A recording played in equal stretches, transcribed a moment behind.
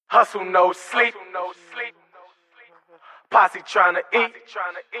Hustle no sleep. Posse tryna eat.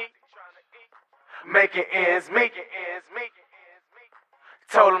 Making ends meet.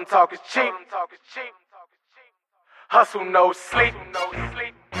 Told them talk is cheap. Hustle no sleep.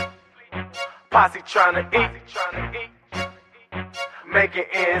 Posse tryna eat. Making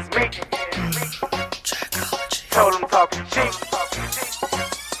ends meet. Told them talk is cheap.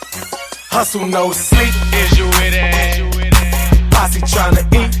 Hustle no sleep. Is you with it? Posse tryna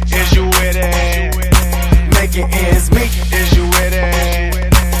eat. Is you with it? Making ends meet. Is you with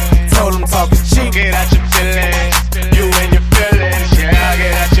it? Told them talk is cheap. Get out your feelings. You and your feelings. Yeah, I'll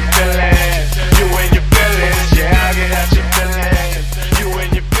get out your feelings. You and your feelings. Yeah, I'll get out your feelings. You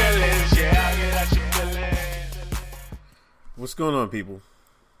and your feelings. Yeah, I'll get out your feelings. What's going on, people?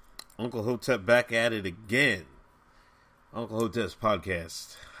 Uncle Hotep back at it again. Uncle Hotep's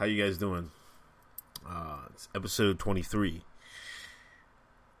podcast. How you guys doing? It's episode 23.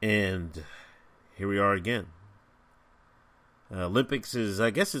 And here we are again. Olympics is,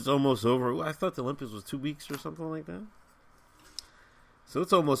 I guess it's almost over. I thought the Olympics was 2 weeks or something like that. So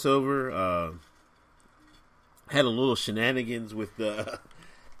it's almost over. Had a little shenanigans with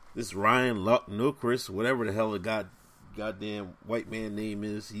this Ryan Lochte-Nokris, whatever the hell the goddamn white man name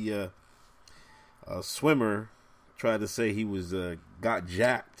is. He a swimmer tried to say he was got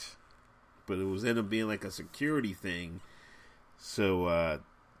jacked, but it was ended up being like a security thing. So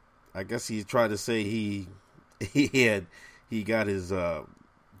I guess he tried to say he got his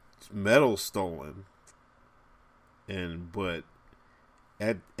medal stolen, but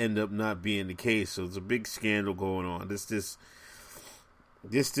that ended up not being the case. So it's a big scandal going on. This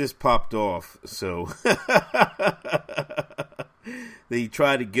popped off. So they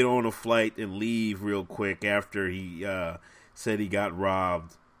tried to get on a flight and leave real quick after he said he got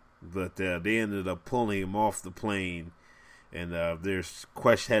robbed, but they ended up pulling him off the plane, and had to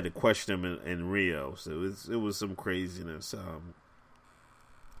question him in Rio. So it was some craziness.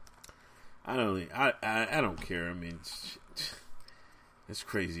 I don't care. I mean, it's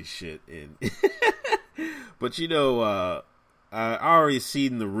crazy shit. And but I already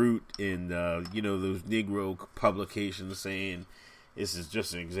seen the root in those Negro publications saying this is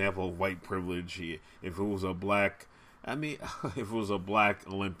just an example of white privilege. If it was a black Olympian,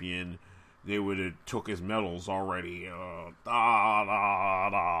 they would have took his medals already.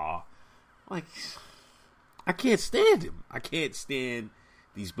 Like, I can't stand him. I can't stand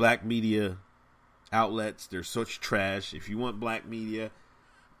these black media outlets. They're such trash. If you want black media,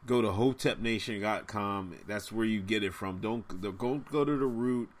 go to hotepnation.com. That's where you get it from. Don't go to the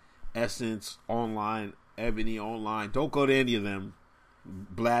Root, Essence, Online, Ebony Online. Don't go to any of them.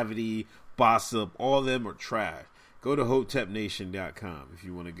 Blavity, Bossip, all of them are trash. Go to hotepnation.com if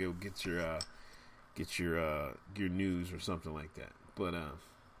you want to go get your news or something like that. But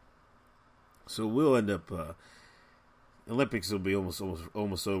so we'll end up Olympics will be almost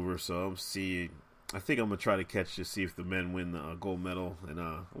over. So I think I'm gonna try to catch to see if the men win the gold medal, and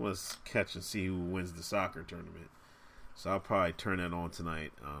I want to catch and see who wins the soccer tournament. So I'll probably turn that on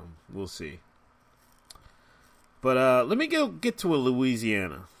tonight. We'll see. But let me get to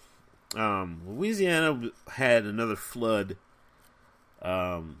Louisiana. Louisiana had another flood.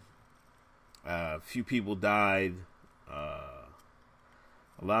 A few people died. A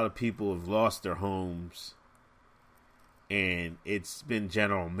lot of people have lost their homes. And it's been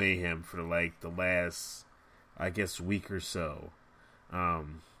general mayhem for the last, I guess, week or so. A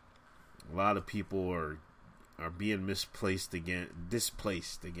lot of people are being displaced again.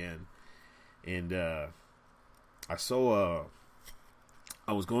 And I saw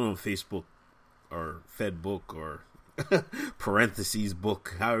I was going on Facebook or Fedbook or parentheses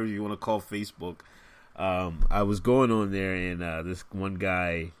book, however you want to call Facebook. I was going on there, and this one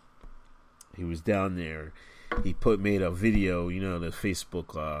guy, he was down there. He made a video. The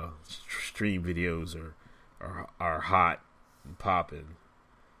Facebook stream videos are hot and popping.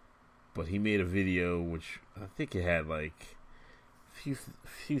 But he made a video which I think it had like a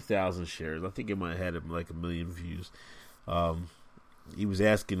few thousand shares. I think it might have had like 1 million views. He was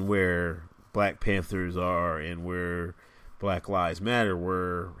asking where Black Panthers are and where Black Lives Matter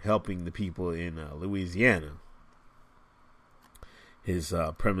were helping the people in Louisiana. His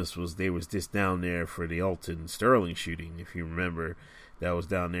premise was they was just down there for the Alton Sterling shooting, if you remember. That was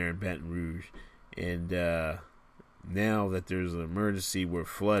down there in Baton Rouge. And now that there's an emergency where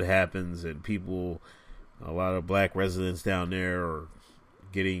flood happens and a lot of black residents down there are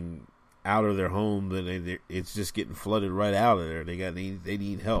getting out of their home, and it's just getting flooded right out of there. They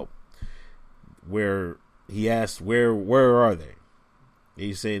need help. Where he asked, where are they?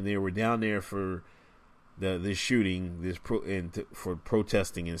 He's saying they were down there for the shooting, for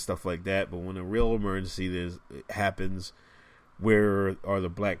protesting and stuff like that. But when a real emergency happens, where are the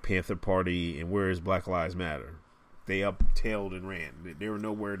Black Panther Party and where is Black Lives Matter? They uptailed and ran. They were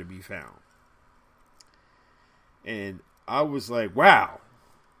nowhere to be found. And I was like, wow.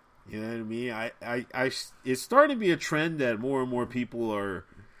 You know what I mean? It's starting to be a trend that more and more people are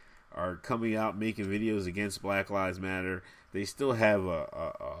coming out making videos against Black Lives Matter. They still have a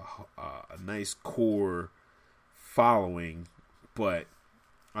nice core following, but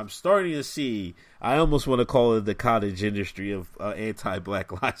I'm starting to see, I almost want to call it the cottage industry of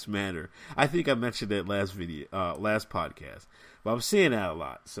anti-Black Lives Matter. I think I mentioned that last podcast, but I'm seeing that a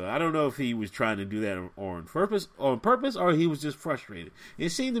lot. So I don't know if he was trying to do that on purpose, or he was just frustrated. It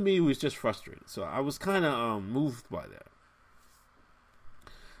seemed to me he was just frustrated. So I was kind of moved by that.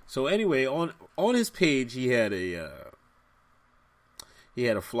 So anyway, on his page, he had a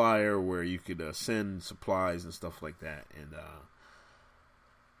flyer where you could send supplies and stuff like that, and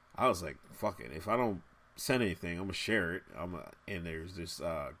I was like, fuck it. If I don't send anything, I'm going to share it. And there's this,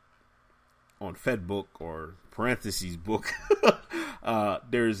 on Fedbook or parentheses book,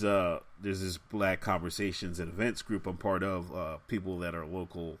 there's this Black Conversations and Events group I'm part of, people that are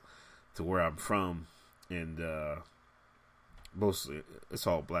local to where I'm from. And, mostly, it's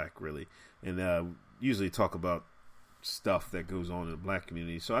all Black really. And, usually talk about stuff that goes on in the Black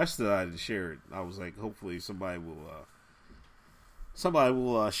community. So I decided to share it. I was like, hopefully somebody will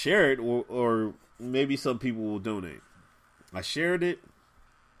share it, or maybe some people will donate. I shared it,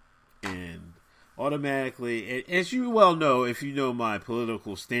 and automatically, as you well know, if you know my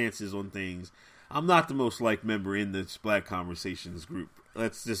political stances on things, I'm not the most liked member in this Black Conversations group.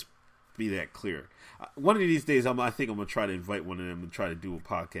 Let's just be that clear. One of these days, I think I'm going to try to invite one of them and try to do a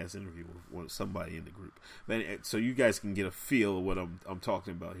podcast interview with somebody in the group, so you guys can get a feel of what I'm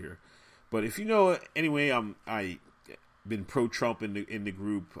talking about here. But if you know, anyway, I been pro-Trump in the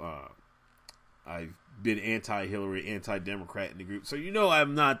group. I've been anti-Hillary, anti-Democrat in the group. So you know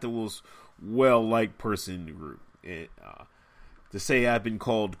I'm not the most well-liked person in the group. To say I've been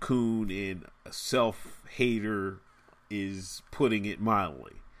called coon and a self-hater is putting it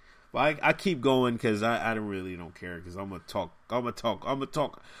mildly. But I keep going because I really don't care, because I'm gonna talk what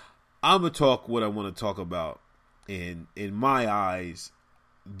I want to talk about. And in my eyes,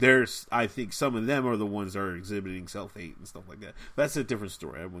 I think some of them are the ones that are exhibiting self-hate and stuff like that. That's a different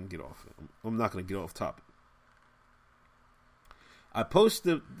story. I wouldn't get off. I'm not going to get off topic. I post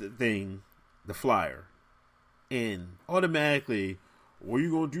the thing, the flyer, and automatically, are you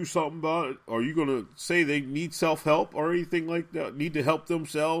going to do something about it? Are you going to say they need self-help or anything like that? Need to help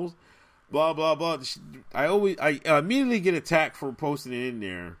themselves? Blah, blah, blah. I immediately get attacked for posting it in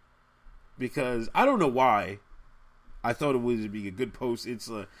there, because I don't know why. I thought it would be a good post. It's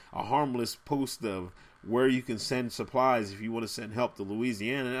a harmless post of where you can send supplies if you want to send help to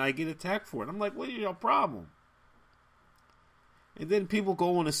Louisiana, and I get attacked for it. I'm like, what is your problem? And then people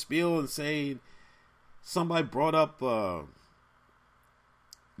go on a spiel and say somebody brought up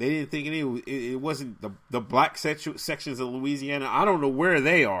they didn't think it wasn't the black sections of Louisiana. I don't know where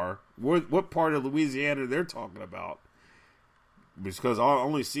they are, what part of Louisiana they're talking about. Because I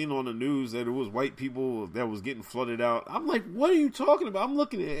only seen on the news that it was white people that was getting flooded out. I'm like, what are you talking about? I'm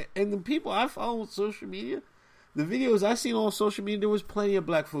looking at it, and the people I follow on social media, the videos I seen on social media, there was plenty of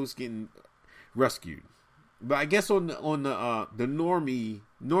black folks getting rescued. But I guess on the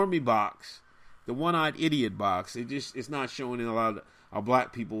normie box, the one-eyed idiot box, it's not showing a lot of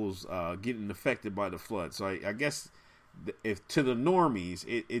black people's getting affected by the flood. So I guess if to the normies,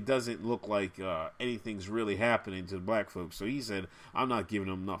 it doesn't look like anything's really happening to the black folks. So he said, I'm not giving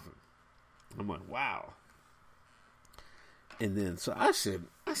them nothing. I'm like, wow. And then, so I said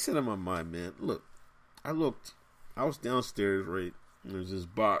in my mind, man, look, I was downstairs, right, and there's this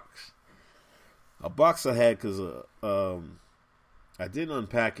box. A box I had because I didn't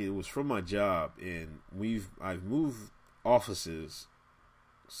unpack it. It was from my job, and I've moved offices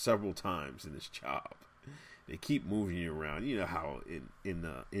several times in this job. They keep moving you around. You know how if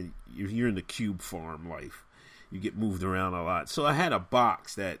you're in the cube farm life, you get moved around a lot. So I had a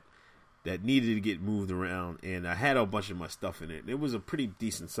box that needed to get moved around, and I had a bunch of my stuff in it. It was a pretty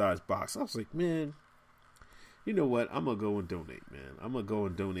decent sized box. I was like, man, you know what? I'm gonna go and donate, man. I'm gonna go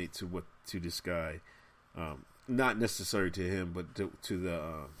and donate to this guy. Not necessarily to him, but to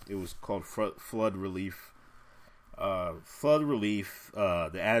the it was called Flood Relief. Flood Relief.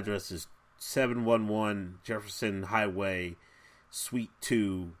 The address is 711 Jefferson Highway, Suite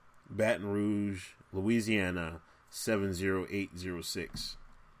 2, Baton Rouge, Louisiana 70806.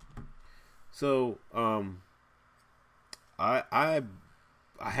 So I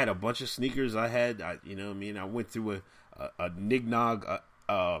had a bunch of sneakers. You know what I mean? I went through a nignog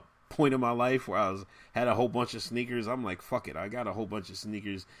point in my life where I had a whole bunch of sneakers. I'm like, fuck it. I got a whole bunch of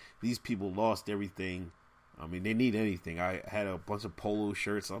sneakers. These people lost everything. I mean, they need anything. I had a bunch of polo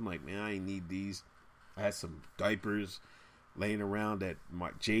shirts. I'm like, man, I ain't need these. I had some diapers laying around that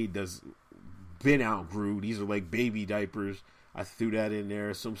my Jade been outgrew. These are like baby diapers. I threw that in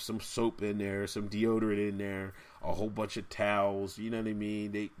there, some soap in there, some deodorant in there, a whole bunch of towels. You know what I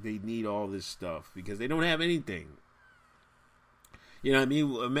mean? They need all this stuff because they don't have anything. You know what I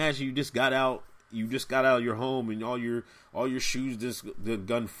mean? Imagine you just got out of your home and all your shoes just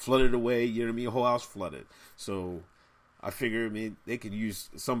gun flooded away. You know what I mean? Your whole house flooded. So I figure, I mean, they could use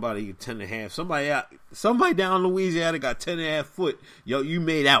somebody 10.5. Somebody down in Louisiana got 10.5 foot. Yo, you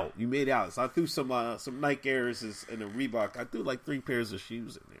made out. So I threw some Nike Airs and a Reebok. I threw like 3 pairs of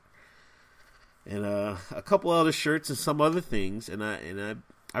shoes in there, and a couple other shirts and some other things. And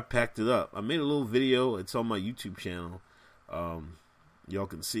I packed it up. I made a little video. It's on my YouTube channel. Y'all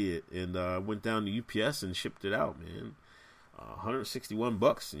can see it. And I went down to UPS and shipped it out, man.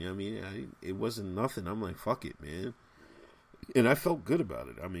 $161. You know what I mean? It wasn't nothing. I'm like, fuck it, man. And I felt good about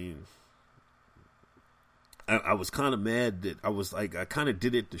it. I mean, I was kind of mad that I kind of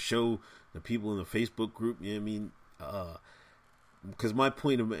did it to show the people in the Facebook group. You know what I mean? Because my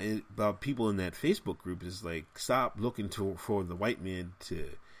point about people in that Facebook group is like, stop looking for the white man to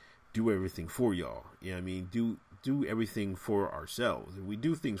do everything for y'all. You know what I mean? Do everything for ourselves. If we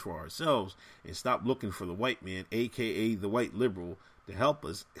do things for ourselves and stop looking for the white man, aka the white liberal, to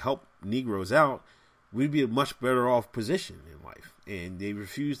help Negroes out, we'd be a much better off position in life. And they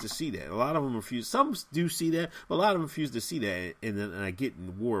refuse to see that. A lot of them refuse. Some do see that, but a lot of them refuse to see that. And then I get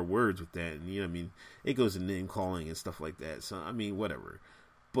in war words with that. And, you know what I mean? It goes in name calling and stuff like that. So, I mean, whatever.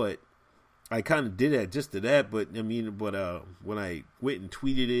 But I kind of did that just to that. But, I mean, when I went and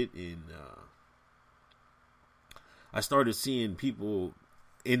tweeted it and I started seeing people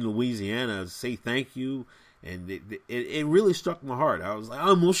in Louisiana say thank you. And it really struck my heart. I was like, I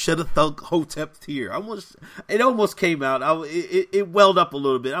almost shed a thug hotep tear. It almost came out. It welled up a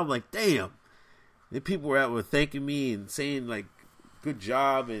little bit. I'm like, damn. And people were thanking me and saying like, good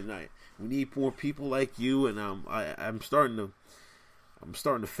job, and we need more people like you. And I'm starting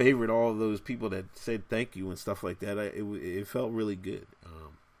to favorite all of those people that said thank you and stuff like that. It felt really good.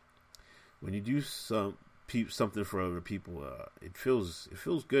 When you do something for other people, it feels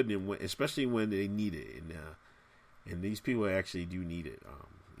good, and especially when they need it, and these people actually do need it.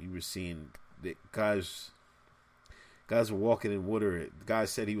 You were seeing that guys were walking in water. The guy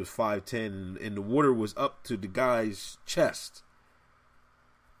said he was 5'10", and the water was up to the guy's chest.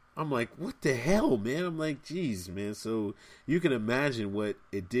 I'm like, what the hell, man? I'm like, geez, man. So you can imagine what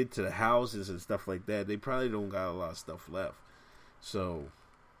it did to the houses and stuff like that. They probably don't got a lot of stuff left. So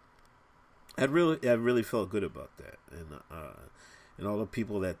I really felt good about that, and all the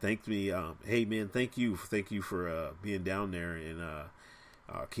people that thanked me. Hey man, thank you for being down there, and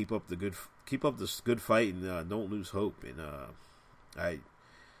keep up this good fight, and don't lose hope. And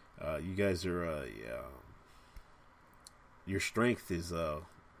you guys are your strength is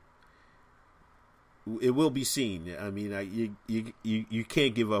it will be seen. I mean, you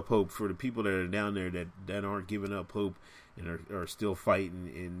can't give up hope. For the people that are down there that aren't giving up hope and are still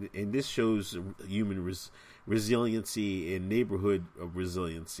fighting, and this shows human resiliency and neighborhood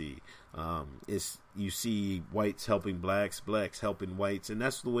resiliency. You see whites helping blacks helping whites, and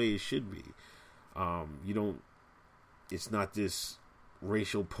that's the way it should be. It's not this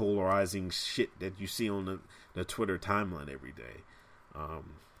racial polarizing shit that you see on the Twitter timeline every day.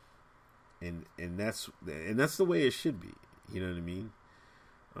 And that's the way it should be. You know what I mean?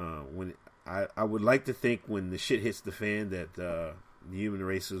 When I would like to think when the shit hits the fan that the human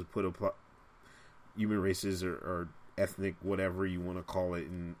races or ethnic, whatever you want to call it,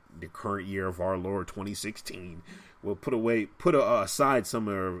 in the current year of our Lord 2016, will put aside some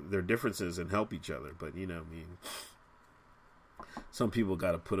of their differences and help each other. But you know what I mean? Some people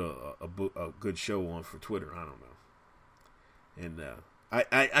got to put a good show on for Twitter. I don't know. And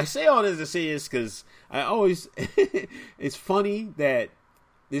I say all this to say this because I always it's funny that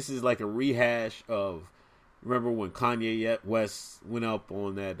this is like a rehash of, remember when Kanye West went up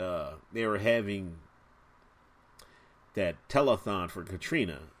on that they were having that telethon for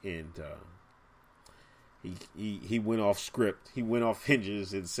Katrina, and he went off script, he went off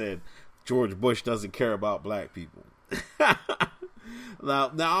hinges and said George Bush doesn't care about black people.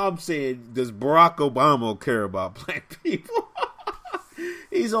 Now I'm saying, does Barack Obama care about black people?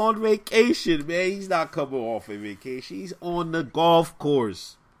 He's on vacation, man. He's not coming off a vacation. He's on the golf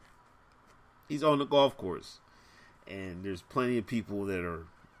course. and there's plenty of people that are.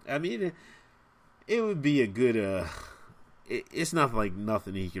 I mean, it would be a good. It's not like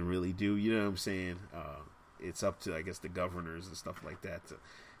nothing he can really do. You know what I'm saying? It's up to, I guess, the governors and stuff like that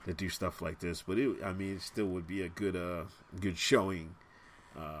to do stuff like this. But it still would be a good showing.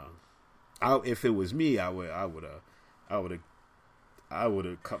 If it was me, I would have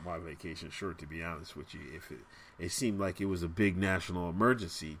cut my vacation short. To be honest with you, if it seemed like it was a big national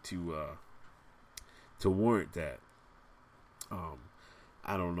emergency to warrant that.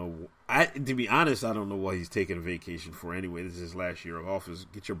 I don't know. To be honest, I don't know why he's taking a vacation for anyway. This is his last year of office.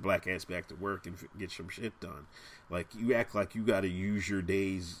 Get your black ass back to work and get some shit done. Like, you act like you got to use your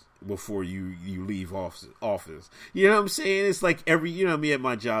days before you leave office. You know what I'm saying? It's like me at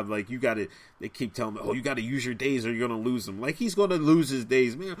my job, like, they keep telling me, oh, you got to use your days or you're going to lose them. Like, he's going to lose his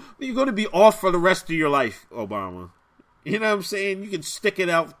days, man. You're going to be off for the rest of your life, Obama. You know what I'm saying? You can stick it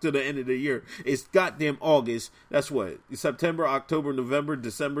out to the end of the year. It's goddamn August. That's what? September, October, November,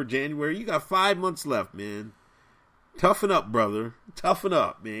 December, January. You got 5 months left, man. Toughen up, brother. Toughen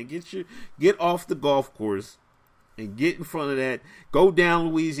up, man. Get off the golf course and get in front of that. Go down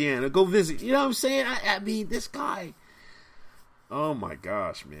Louisiana. Go visit. You know what I'm saying? I mean, this guy. Oh my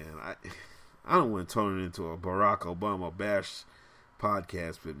gosh, man. I don't want to turn it into a Barack Obama bash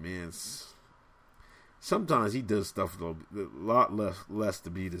podcast, but man, sometimes he does stuff a lot less to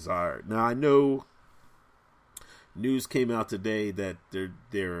be desired. Now, I know news came out today that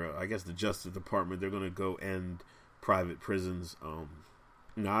they're I guess the Justice Department, they're going to go end private prisons.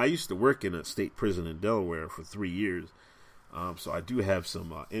 Now, I used to work in a state prison in Delaware for 3 years, so I do have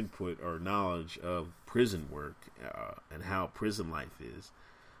some input or knowledge of prison work and how prison life is.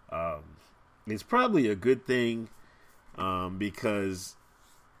 It's probably a good thing because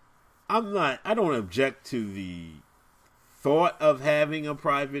I don't object to the thought of having a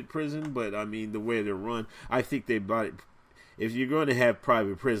private prison, but I mean, the way they're run, I think if you're going to have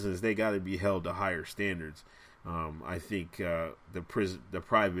private prisons, they got to be held to higher standards. I think the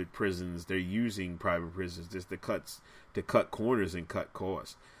private prisons, they're using private prisons just to cut corners and cut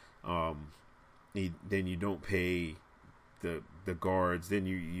costs. Then you don't pay the guards. Then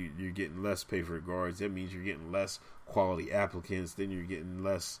you're getting less pay for guards. That means you're getting less quality applicants. Then you're getting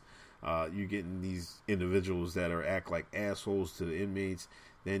less. You're getting these individuals that act like assholes to the inmates.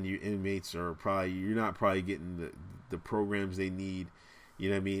 Then your inmates you're not probably getting the programs they need. You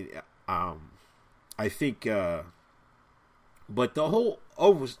know what I mean? I think, but the whole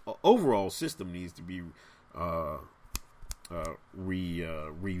overall system needs to be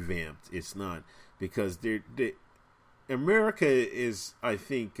revamped. It's not, because America is. I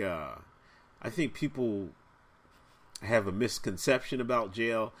think people have a misconception about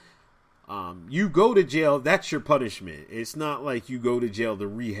jail. You go to jail, that's your punishment. It's not like you go to jail to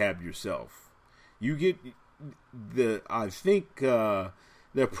rehab yourself. You get the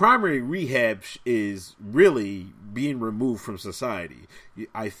primary rehab is really being removed from society.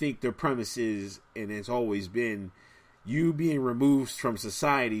 I think their premise is, and it's always been, you being removed from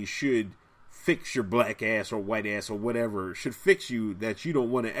society should fix your black ass or white ass or whatever. It should fix you that you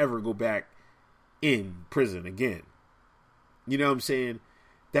don't want to ever go back in prison again. You know what I'm saying?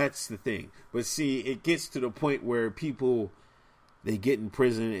 That's the thing. But see, it gets to the point where people, they get in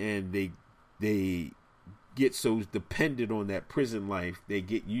prison and they get so dependent on that prison life, they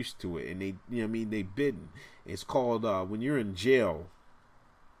get used to it, and they bidden. It's called when you're in jail.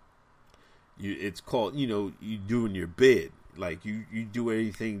 It's called you doing your bid. Like you do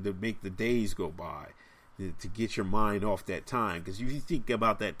anything to make the days go by, to get your mind off that time. Because if you think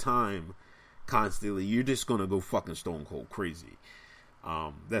about that time constantly, you're just gonna go fucking stone cold crazy.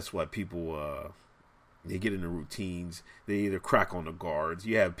 That's why people they get into routines. They either crack on the guards.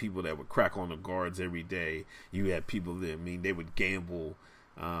 You have people that would crack on the guards every day. You have people that, they would gamble.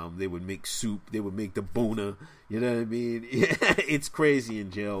 They would make soup. They would make the bona. You know what I mean? It's crazy in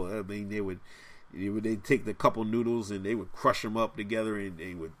jail. I mean, they'd take the couple noodles and they would crush them up together and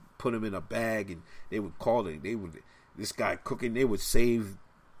they would put them in a bag and they would call it. This guy cooking. They would save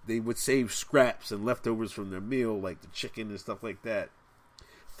scraps and leftovers from their meal, like the chicken and stuff like that.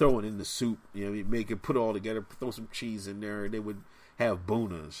 Throw it in the soup, you make it, put it all together, throw some cheese in there, and they would have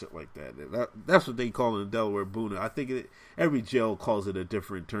boona and shit like that. That's what they call it in Delaware, boona. I think every jail calls it a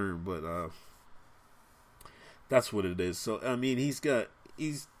different term, but that's what it is. So I mean, so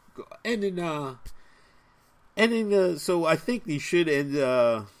I think he should end,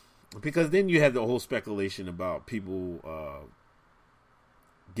 because then you have the whole speculation about people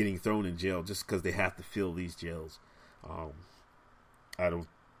getting thrown in jail just because they have to fill these jails.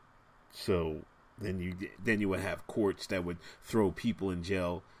 So then you would have courts that would throw people in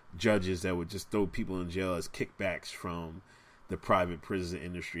jail judges that would just throw people in jail as kickbacks from the private prison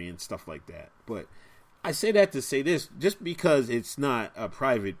industry and stuff like that. But I say that to say this: just because it's not a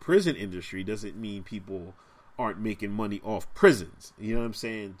private prison industry doesn't mean people aren't making money off prisons. You know what I'm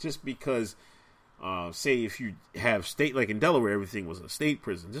saying? Just because, say if you have state, like in Delaware, everything was a state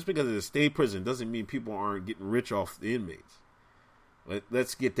prison. Just because it's a state prison doesn't mean people aren't getting rich off the inmates.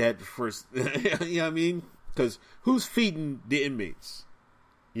 Let's get that first. You know what I mean? Because who's feeding the inmates?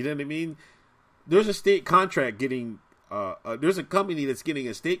 You know what I mean? There's a state contract getting. There's a company that's getting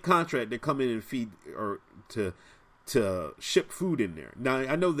a state contract to come in and feed or to ship food in there. Now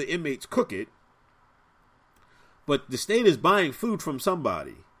I know the inmates cook it, but the state is buying food from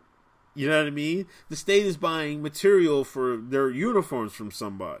somebody. You know what I mean? The state is buying material for their uniforms from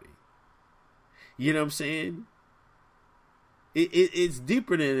somebody. You know what I'm saying? It's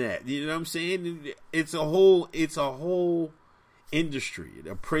deeper than that. You know what I'm saying? It's a whole industry,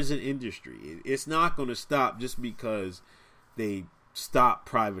 a prison industry. It's not going to stop just because they stop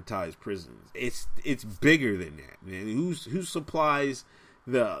privatized prisons. It's bigger than that, man. Who supplies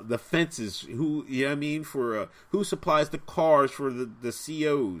the fences? Who, you know what I mean? For who supplies the cars for the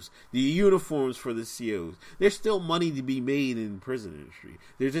COs, the uniforms for the COs? There's still money to be made in the prison industry.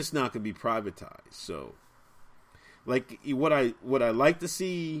 They're just not going to be privatized. So, like what I like to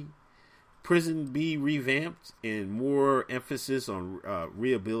see prison be revamped and more emphasis on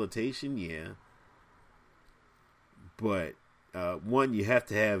rehabilitation, yeah. But one, you have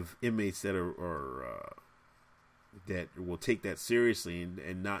to have inmates that are that will take that seriously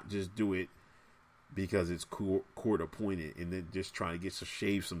and not just do it because it's court appointed and then just trying to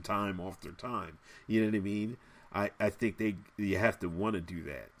shave some time off their time. You know what I mean? I think you have to want to do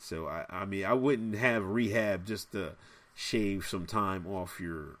that. So I mean I wouldn't have rehab just to shave some time off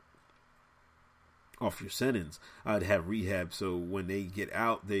your sentence. I'd have rehab so when they get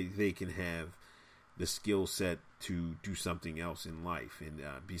out, they can have the skill set to do something else in life and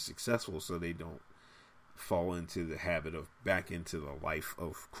be successful, so they don't fall into the habit of back into the life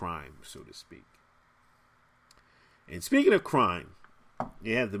of crime, so to speak. And speaking of crime,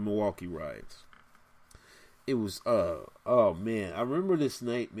 you have the Milwaukee riots. It was oh man, I remember this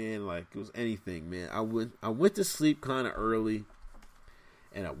night, man, like it was anything, man. I went to sleep kind of early.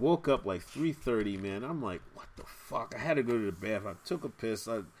 And I woke up like 3:30, man. I'm like, what the fuck? I had to go to the bath. I took a piss.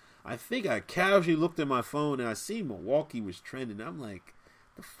 I think I casually looked at my phone and I see Milwaukee was trending. I'm like,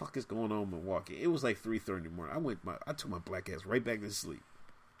 the fuck is going on in Milwaukee? It was like 3:30 in the morning. I took my black ass right back to sleep.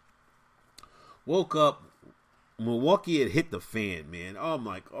 Woke up, Milwaukee had hit the fan, man. I'm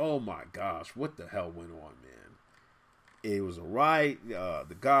like, oh my gosh, what the hell went on, man? It was a riot.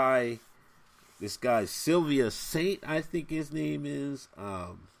 This guy, Sylvia Saint, I think his name is.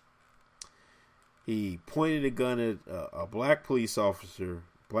 He pointed a gun at a black police officer.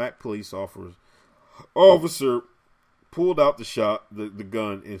 Officer pulled out the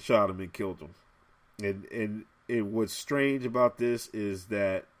gun and shot him and killed him. And what's strange about this is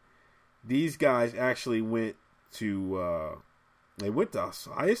that these guys actually went to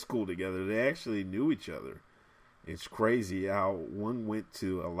high school together. They actually knew each other. It's crazy how one went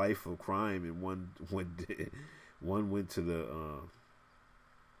to a life of crime and one went to the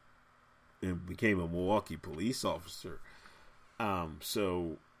and became a Milwaukee police officer.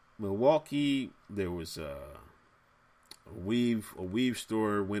 So Milwaukee, there was a weave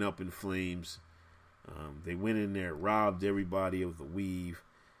store went up in flames. They went in there, robbed everybody of the weave.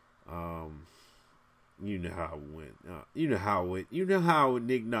 You know how it went. You know how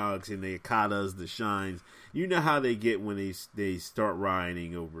Nick Noggs and the Akatas, the Shines. You know how they get when they start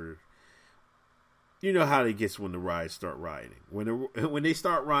rioting over. You know how they gets when the riots start rioting. When they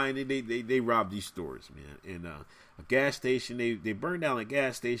start rioting, they rob these stores, man. And a gas station, they burned down a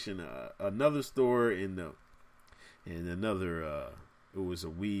gas station, another store, and another. It was a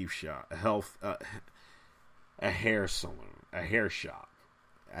weave shop, a hair salon, a hair shop.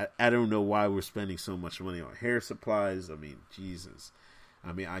 I don't know why we're spending so much money on hair supplies. I mean, Jesus.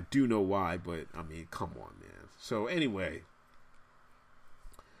 I mean, I do know why, but I mean, come on, man. So anyway,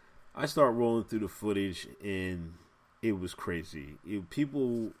 I start rolling through the footage, and it was crazy.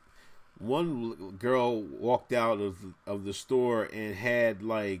 One girl walked out of the store and had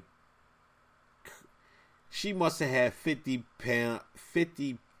like, she must have had 50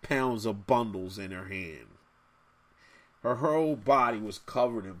 pounds of bundles in her hand. Her whole body was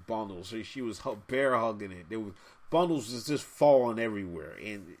covered in bundles. So she was bear hugging it. There was bundles just falling everywhere,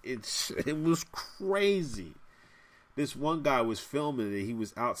 and it was crazy. This one guy was filming it. He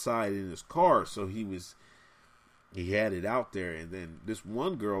was outside in his car, so he was he had it out there, and then this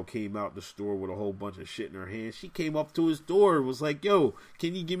one girl came out the store with a whole bunch of shit in her hand. She came up to his door and was like, "Yo,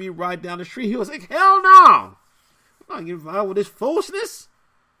 can you give me a ride down the street?" He was like, "Hell no! I'm not getting involved with this foolishness."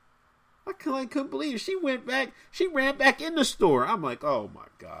 I couldn't believe it. She ran back in the store. I'm like, oh my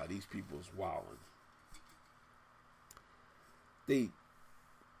God, these people's wilding. I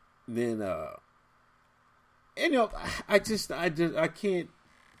can't.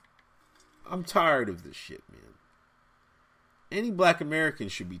 I'm tired of this shit, man. Any black American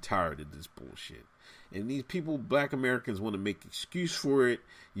should be tired of this bullshit. And these people, black Americans, want to make excuse for it.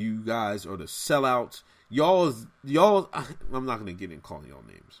 You guys are the sellouts. Y'all, I'm not going to get in calling y'all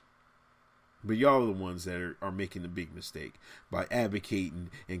names. But y'all are the ones that are making the big mistake by advocating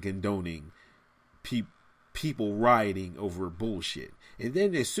and condoning people rioting over bullshit. And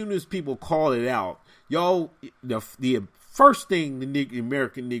then as soon as people call it out, y'all, the first thing the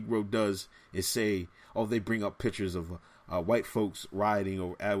American Negro does is say, oh, they bring up pictures of white folks rioting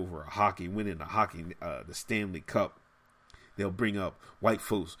over hockey, winning the Stanley Cup. They'll bring up white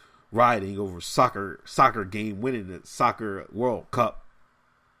folks rioting over soccer game, winning the soccer World Cup.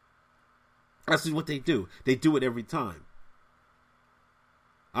 That's what they do. They do it every time.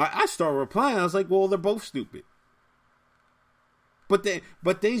 I start replying. I was like, well, they're both stupid. But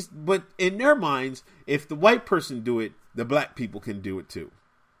in their minds, if the white person do it, the black people can do it too.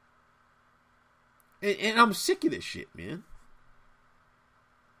 And I'm sick of this shit, man.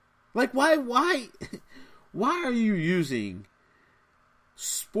 Like, why are you using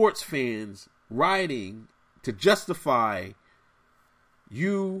sports fans rioting to justify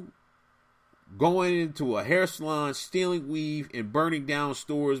you going into a hair salon, stealing weave, and burning down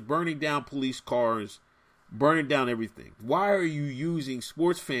stores, burning down police cars, burning down everything? Why are you using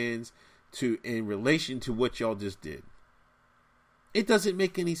sports fans in relation to what y'all just did? It doesn't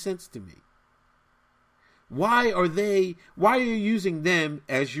make any sense to me. Why are you using them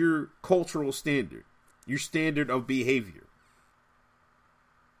as your cultural standard, your standard of behavior?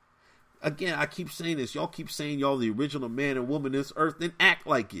 Again, I keep saying this. Y'all keep saying y'all the original man and woman of this earth, then act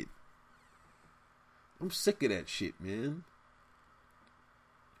like it. I'm sick of that shit, man.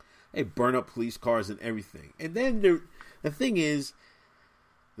 They burn up police cars and everything. And then the thing is,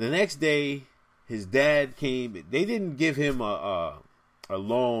 the next day, his dad came. They didn't give him a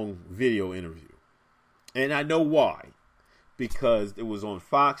long video interview. And I know why. Because it was on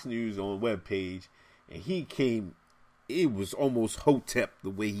Fox News on webpage. And he came, it was almost Hotep the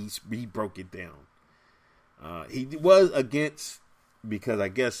way he broke it down. He was against, because I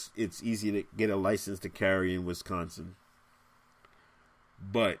guess it's easy to get a license to carry in Wisconsin.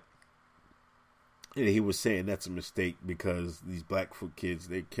 But he was saying that's a mistake because these Blackfoot kids,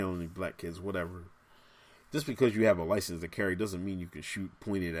 they're killing the black kids, whatever. Just because you have a license to carry doesn't mean you can shoot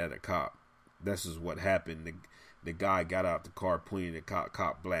pointed at a cop. This is what happened. The guy got out the car, pointed at the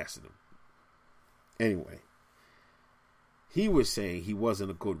cop blasted him. Anyway, he was saying he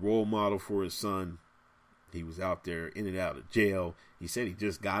wasn't a good role model for his son. He was out there in and out of jail. He said he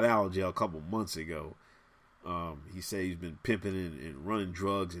just got out of jail a couple months ago. He said he's been pimping and running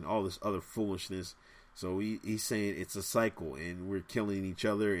drugs and all this other foolishness. So he's saying it's a cycle and we're killing each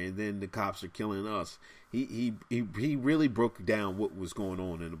other and then the cops are killing us. He really broke down what was going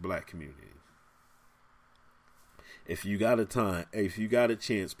on in the black community. If you got a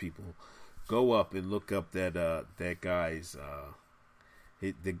chance, people, go up and look up that guy's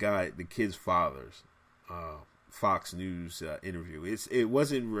the kid's father's Fox News interview. It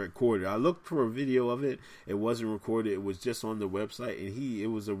wasn't recorded. I looked for a video of it. It wasn't recorded. It was just on the website, and it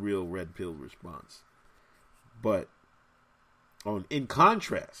was a real red pill response. But in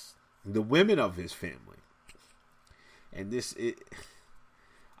contrast, the women of his family, and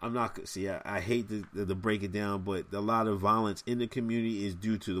I'm not see. I hate to break it down, but a lot of violence in the community is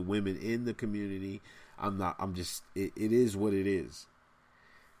due to the women in the community. It is what it is.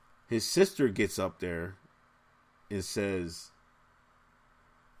 His sister gets up there and says,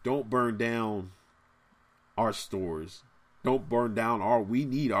 "Don't burn down our stores. Don't burn down we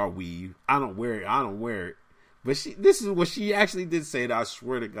need our weave. I don't wear it. But this is what she actually did say. And I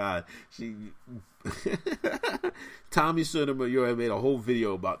swear to God, Tommy Sotomayor made a whole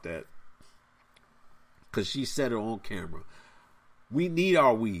video about that because she said it on camera. We need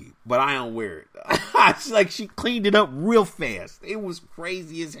our weave, but I don't wear it. It's like she cleaned it up real fast. It was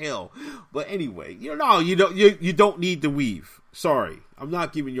crazy as hell. But anyway, you don't need the weave. Sorry, I'm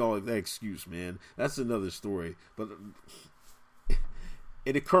not giving y'all that excuse, man. That's another story. But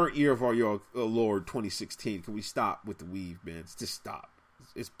in the current year of our Lord 2016, can we stop with the weave, man? Just stop.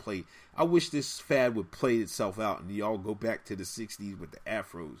 It's play. I wish this fad would play itself out and y'all go back to the 60s with the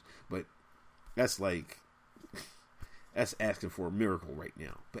afros. But that's like, That's asking for a miracle right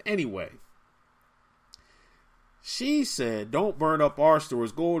now. But anyway, she said, don't burn up our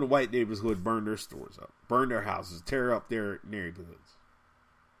stores. Go in the white neighborhood, burn their stores up. Burn their houses. Tear up their neighborhoods.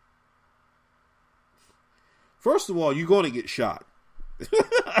 First of all, you're going to get shot.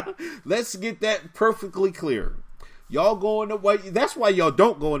 Let's get that perfectly clear. Y'all go in the white... That's why y'all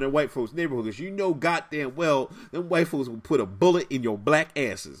don't go in the white folks' neighborhood. Because you know goddamn well them white folks will put a bullet in your black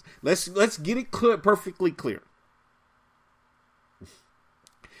asses. Let's get it clear, perfectly clear.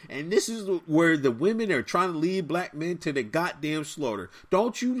 And this is where the women are trying to lead black men to the goddamn slaughter.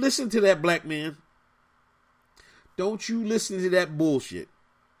 Don't you listen to that, black man. Don't you listen to that bullshit.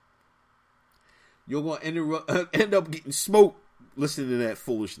 You're going to end up getting smoked listening to that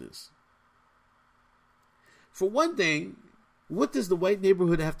foolishness. For one thing, what does the white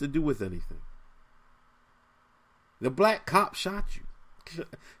neighborhood have to do with anything? The black cop shot you.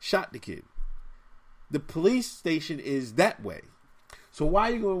 Shot the kid. The police station is that way. So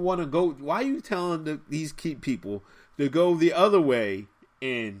why are you going to want to go? Why are you telling these people to go the other way,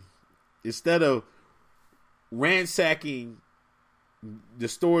 and instead of ransacking the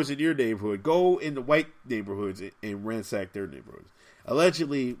stores in your neighborhood, go in the white neighborhoods and ransack their neighborhoods?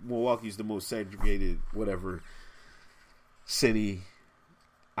 Allegedly, Milwaukee's the most segregated, whatever, city.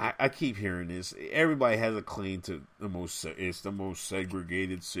 I keep hearing this. Everybody has a claim to it's the most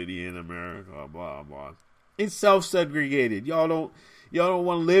segregated city in America. Blah blah. It's self-segregated. Y'all don't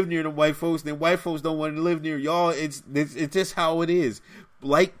want to live near the white folks. Then white folks don't want to live near y'all. It's just how it is.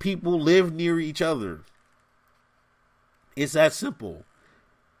 Black people live near each other. It's that simple.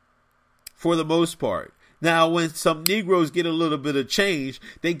 For the most part. Now, when some Negroes get a little bit of change,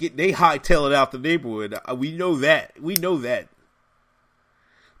 they hightail it out the neighborhood. We know that.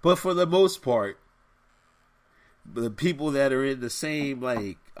 But for the most part, the people that are in the same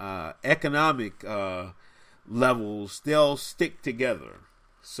economic levels, they'll stick together.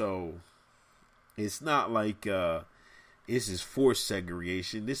 So it's not like this is forced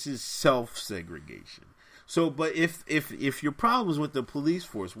segregation. This is self-segregation. So, but if your problem is with the police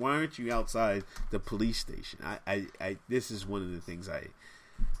force, why aren't you outside the police station? I this is one of the things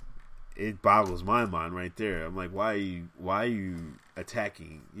it boggles my mind right there. I'm like, why are you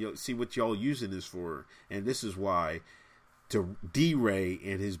attacking? See what y'all using this for, and this is why. To D-Ray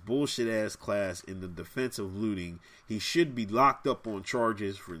and his bullshit ass class in the defense of looting, he should be locked up on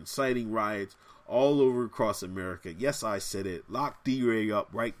charges for inciting riots all over across America. Yes, I said it. Lock D-Ray up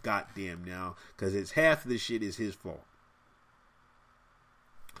right goddamn now, because it's half of the shit is his fault.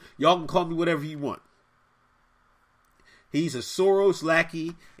 Y'all can call me whatever you want. He's a Soros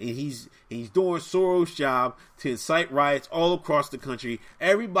lackey, and he's doing Soros' job to incite riots all across the country.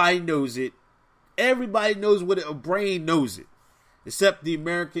 Everybody knows it. Everybody knows what a brain knows it. Except the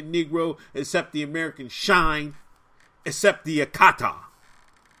American Negro, except the American Shine, except the Akata.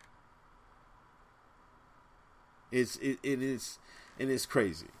 It's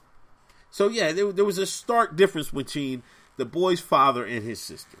crazy. So yeah, there was a stark difference between the boy's father and his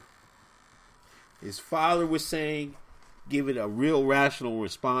sister. His father was saying, giving a real rational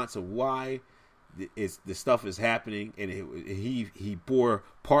response of why the stuff is happening, and he bore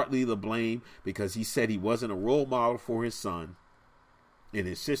partly the blame because he said he wasn't a role model for his son, and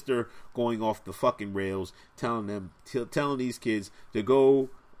his sister going off the fucking rails, telling these kids to go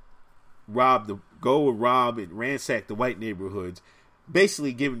rob and ransack the white neighborhoods,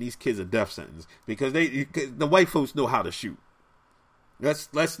 basically giving these kids a death sentence because the white folks know how to shoot. Let's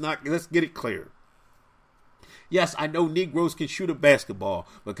get it clear. Yes, I know Negroes can shoot a basketball,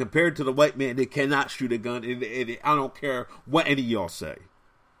 but compared to the white man, they cannot shoot a gun. And I don't care what any of y'all say.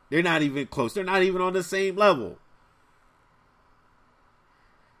 They're not even close. They're not even on the same level.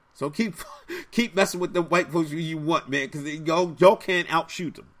 So keep messing with the white folks you want, man, because y'all can't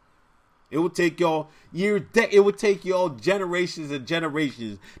outshoot them. It would take y'all it would take y'all generations and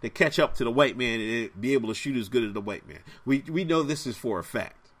generations to catch up to the white man and be able to shoot as good as the white man. We know this is for a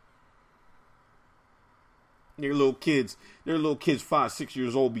fact. Their little kids 5, 6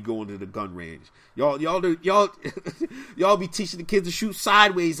 years old be going to the gun range. Y'all be teaching the kids to shoot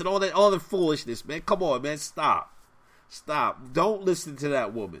sideways and all the foolishness, man. Come on, man, stop. Don't listen to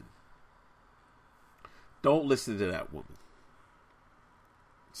that woman.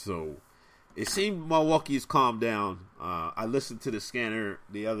 So it seemed Milwaukee has calmed down. I listened to the scanner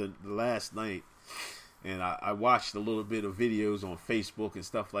the last night, and I watched a little bit of videos on Facebook and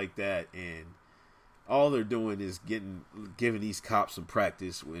stuff like that, and all they're doing is giving these cops some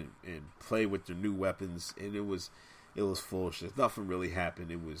practice and play with their new weapons, and it was foolishness. Nothing really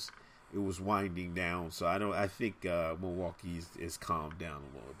happened. It was winding down. So I think Milwaukee is calmed down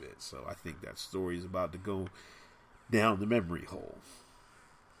a little bit. So I think that story is about to go down the memory hole.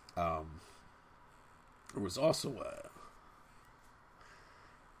 There was also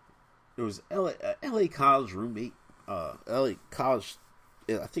LA college roommate, LA college,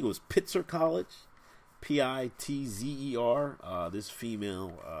 I think it was Pitzer College, Pitzer. This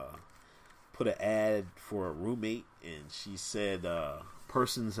female put an ad for a roommate, and she said,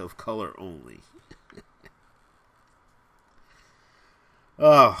 persons of color only.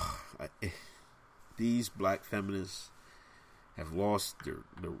 These black feminists have lost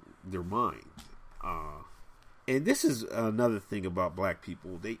their mind. And this is another thing about black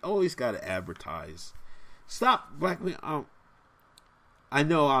people. They always got to advertise. Stop, black men. I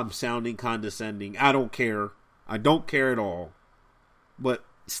know I'm sounding condescending. I don't care. I don't care at all. But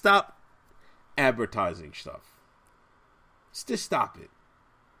stop advertising stuff. Just stop it.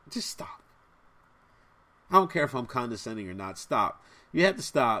 Just stop. I don't care if I'm condescending or not. Stop. You have to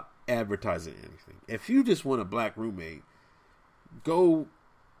stop advertising anything. If you just want a black roommate, go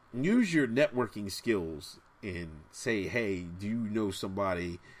use your networking skills and say, hey, do you know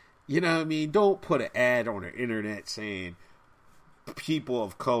somebody? You know what I mean? Don't put an ad on the internet saying people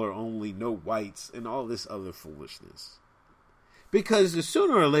of color only, no whites, and all this other foolishness. Because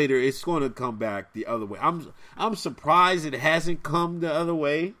sooner or later, it's going to come back the other way. I'm surprised it hasn't come the other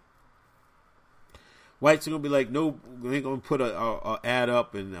way. Whites are going to be like, no, they're going to put a ad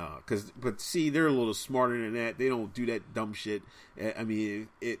up, and but see, they're a little smarter than that. They don't do that dumb shit. I mean,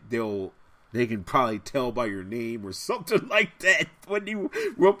 they can probably tell by your name or something like that when you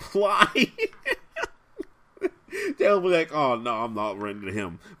reply. They'll be like, oh no, I'm not running to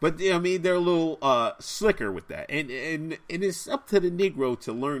him. But I mean, they're a little slicker with that, and it's up to the Negro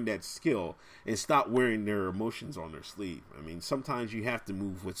to learn that skill and stop wearing their emotions on their sleeve. I mean, sometimes you have to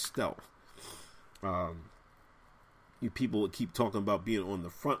move with stealth. You people keep talking about being on the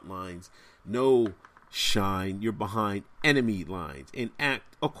front lines. No, shine. You're behind enemy lines and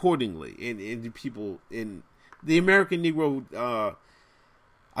act accordingly. And people in the American Negro,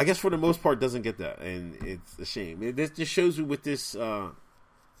 I guess for the most part, doesn't get that, and it's a shame. It just shows you with this,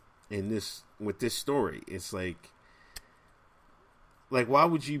 with this story, it's like why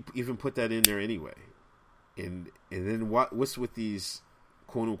would you even put that in there anyway? And then what's with these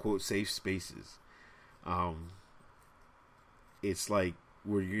quote unquote safe spaces? It's like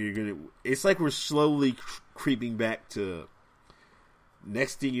we're slowly creeping back to.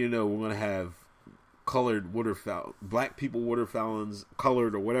 Next thing you know, we're gonna have colored water fountains, black people water fountains,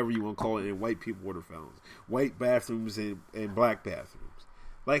 colored or whatever you want to call it, and white people water fountains, white bathrooms and black bathrooms.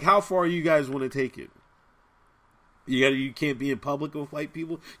 Like, how far you guys want to take it? You can't be in public with white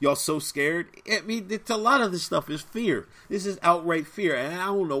people. Y'all so scared. I mean, a lot of this stuff is fear. This is outright fear, and I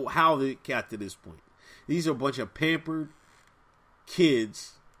don't know how they got to this point. These are a bunch of pampered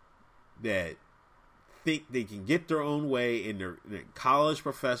kids that think they can get their own way, and their college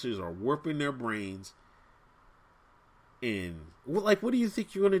professors are warping their brains. And what do you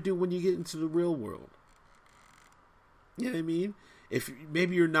think you're going to do when you get into the real world? You know what I mean? If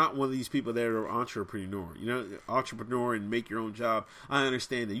maybe you're not one of these people that are entrepreneur and make your own job, I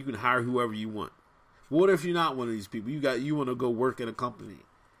understand that you can hire whoever you want. What if you're not one of these people? You want to go work at a company.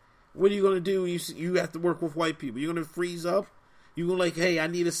 What are you going to do? You have to work with white people. You're going to freeze up? You're going to hey, I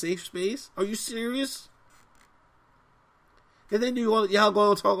need a safe space? Are you serious? And then y'all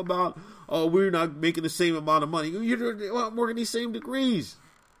going to talk about, oh, we're not making the same amount of money. You're working these same degrees.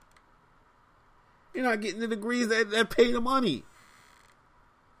 You're not getting the degrees that pay the money.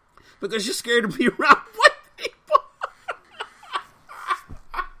 Because you're scared to be around white people.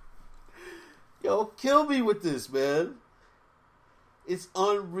 Yo, kill me with this, man. It's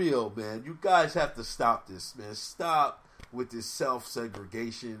unreal, man. You guys have to stop this, man. Stop with this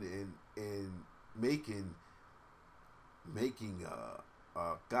self-segregation and making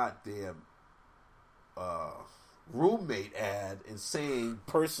a goddamn roommate ad and saying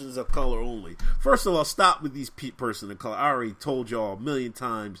persons of color only. First of all, stop with these person of color. I already told y'all a million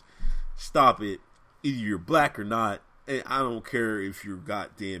times. Stop it. Either you're black or not. And I don't care if you're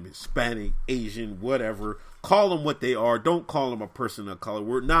goddamn Hispanic, Asian, whatever. Call them what they are. Don't call them a person of color.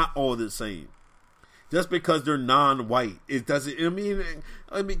 We're not all the same. Just because they're non-white, it doesn't.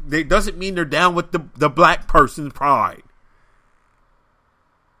 They doesn't mean they're down with the black person's pride.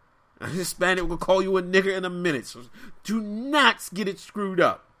 A Hispanic will call you a nigger in a minute. So do not get it screwed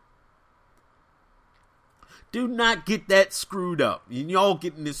up. Do not get that screwed up. Y'all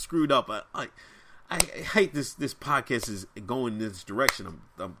getting this screwed up. I hate this podcast is going this direction.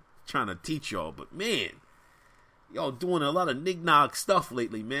 I'm trying to teach y'all, but man, y'all doing a lot of knick-knack stuff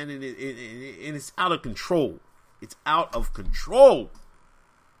lately, man, and it's out of control. It's out of control.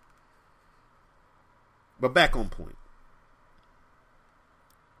 But back on point.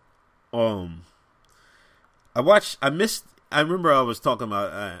 I remember I was talking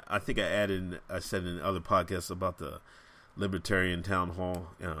about, I think I said in other podcasts about the Libertarian Town Hall,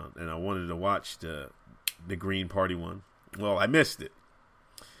 and I wanted to watch the Green Party one. Well, I missed it.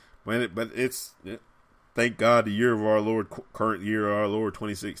 But thank God, the year of our Lord, current year of our Lord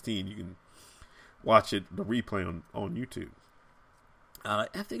 2016, you can watch it, the replay on YouTube. I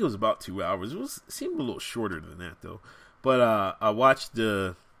think it was about 2 hours. It seemed a little shorter than that though. But I watched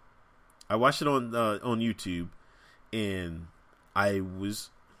it on YouTube, and I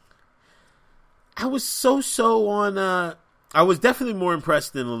was so on. I was definitely more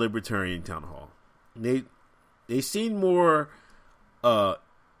impressed than the Libertarian Town Hall. They seemed more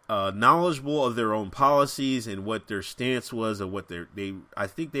knowledgeable of their own policies and what their stance was, and what I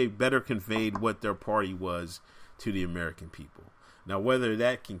think they better conveyed what their party was to the American people. Now, whether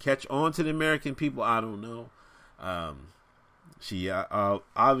that can catch on to the American people, I don't know. She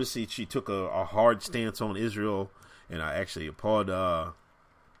obviously she took a hard stance on Israel, and I actually applaud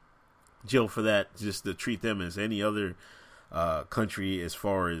Jill for that. Just to treat them as any other country, as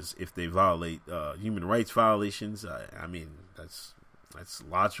far as if they violate human rights violations. I mean, that's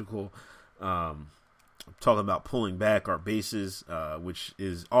logical. I'm talking about pulling back our bases, which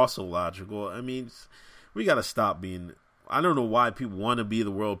is also logical. I mean, we got to stop being. I don't know why people want to be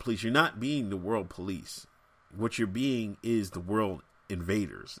the world police. You're not being the world police. What you're being is the world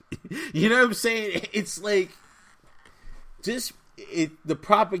invaders. You know what I'm saying? It's like the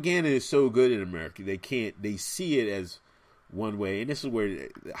propaganda is so good in America. They see it as one way, and this is where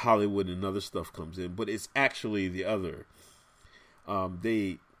Hollywood and other stuff comes in, but it's actually the other. I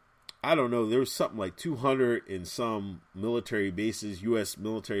don't know, there was something like 200 and some military bases, U.S.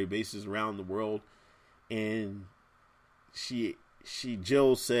 military bases around the world, and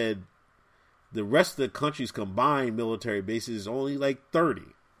Jill said the rest of the country's combined military bases is only like 30.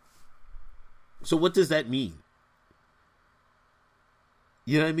 So what does that mean?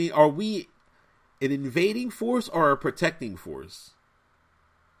 You know what I mean? Are we an invading force or a protecting force?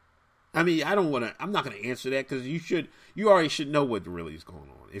 I mean, I'm not going to answer that, because you already should know what really is going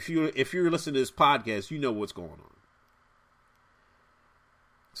on. If you're listening to this podcast, you know what's going on.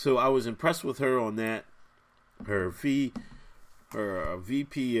 So I was impressed with her on that. Her VP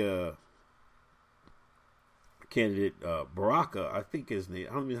candidate, Baraka, I think his name.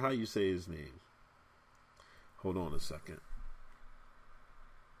 I don't know how you say his name. Hold on a second.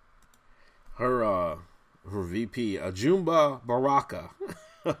 Her VP, Ajumba Baraka,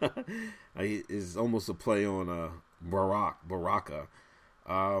 is almost a play on Baraka.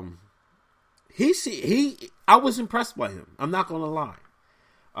 I was impressed by him. I'm not gonna lie.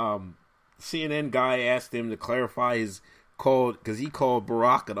 CNN guy asked him to clarify his call, because he called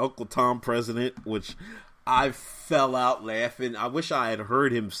Barack an Uncle Tom president, which I fell out laughing. I wish I had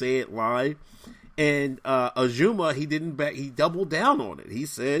heard him say it live. And Ajuma, he doubled down on it. He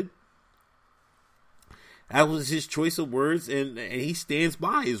said that was his choice of words, and he stands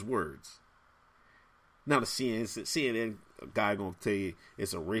by his words. Now the CNN guy gonna tell you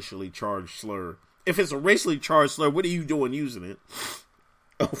it's a racially charged slur. If it's a racially charged slur, what are you doing using it?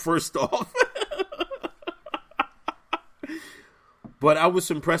 Oh, first off. But I was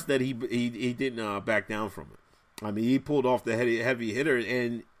impressed that he didn't back down from it. I mean, he pulled off the heavy hitter,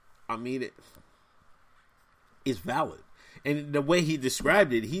 and I mean, it's valid. And the way he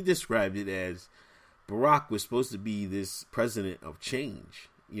described it as Barack was supposed to be this president of change.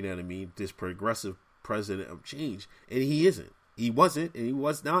 You know what I mean? This progressive president of change. And he isn't. He wasn't, and he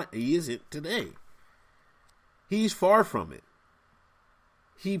was not, and he isn't today. He's far from it.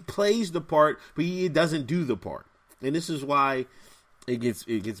 He plays the part, but he doesn't do the part. And this is why it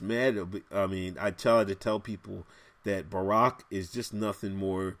gets mad. I mean, I try to tell people that Barack is just nothing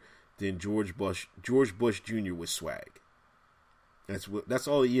more than George Bush Jr. with swag. That's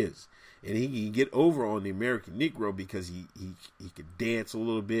all he is. And he can get over on the American Negro because he can dance a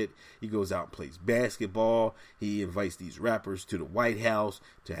little bit. He goes out and plays basketball. He invites these rappers to the White House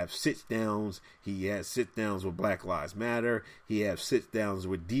to have sit-downs. He has sit-downs with Black Lives Matter. He has sit-downs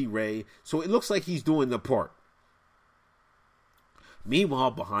with D-Ray. So it looks like he's doing the part.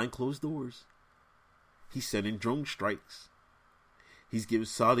 Meanwhile, behind closed doors, he's sending drone strikes. He's giving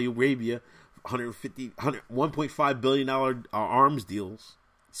Saudi Arabia $1.5 billion arms deals,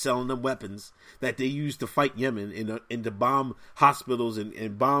 selling them weapons that they use to fight Yemen and to bomb hospitals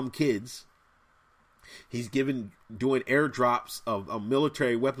and bomb kids. He's doing airdrops of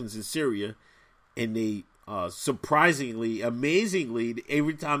military weapons in Syria, and they surprisingly, amazingly,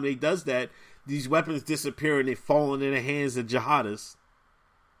 every time they does that, these weapons disappear and they fall into the hands of jihadists.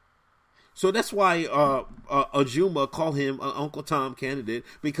 So that's why Ajuma call him an Uncle Tom candidate,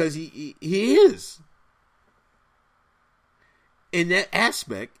 because he is. In that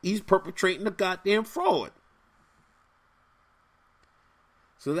aspect, he's perpetrating a goddamn fraud.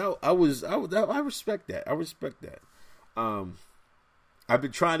 So I respect that. I respect that. I've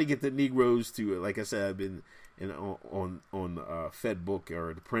been trying to get the Negroes to, like I said, I've been on Fed book,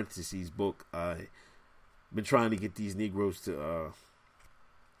 or the parentheses book. I've been trying to get these Negroes to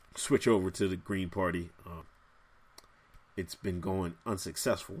switch over to the Green Party. It's been going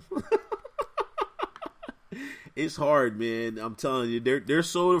unsuccessful. It's hard, man. I'm telling you, they're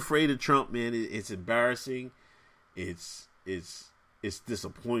so afraid of Trump, man. It's embarrassing. It's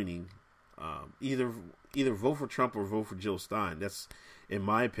disappointing. Either vote for Trump or vote for Jill Stein. That's, in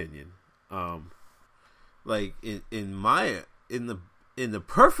my opinion. Like in the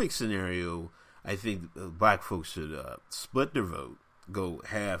perfect scenario, I think black folks should split their vote, go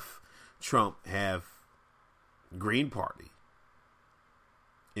half Trump, half Green Party,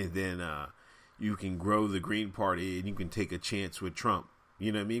 and then you can grow the Green Party and you can take a chance with Trump.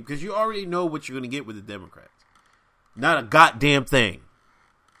 You know what I mean? Because you already know what you're going to get with the Democrats. Not a goddamn thing.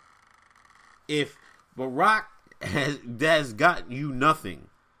 If Barack has gotten you nothing,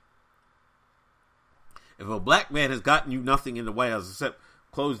 if a black man has gotten you nothing in the White House except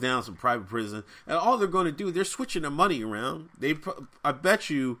close down some private prisons, and all they're going to do, they're switching their money around. I bet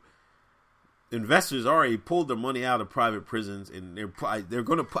you investors already pulled their money out of private prisons, and they're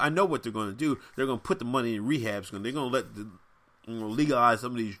going to. I know what they're going to do. They're going to put the money in rehabs, and they're going to legalize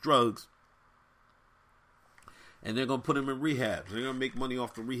some of these drugs, and they're going to put them in rehabs. They're going to make money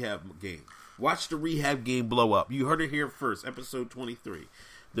off the rehab game. Watch the rehab game blow up. You heard it here first, episode 23.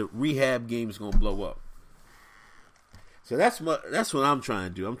 The rehab game is going to blow up. So that's what I'm trying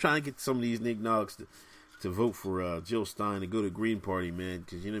to do. I'm trying to get some of these nignogs to vote for Jill Stein and go to the Green Party, man.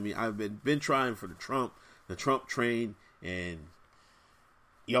 Because, you know what I mean? I've been trying for the Trump train, and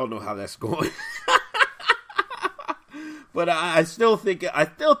y'all know how that's going. But I still think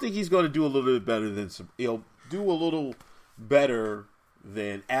he's going to do a little bit better than he'll do a little better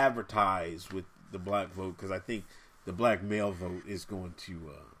than advertise with the black vote, because I think the black male vote is going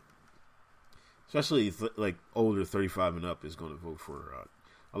to, especially like older 35 and up, is going to vote for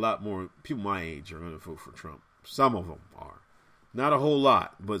a lot more. People my age are going to vote for Trump. Some of them are, not a whole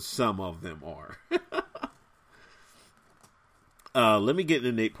lot, but some of them are. Let me get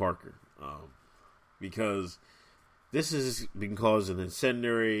into Nate Parker, because this has been causing an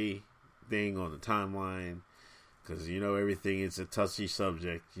incendiary thing on the timeline. Because, you know, everything is a touchy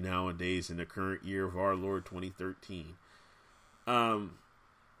subject nowadays in the current year of our Lord 2013. You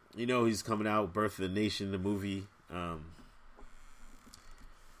know, he's coming out with Birth of the Nation, the movie.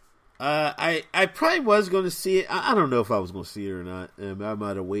 I probably was going to see it. I don't know if I was going to see it or not. I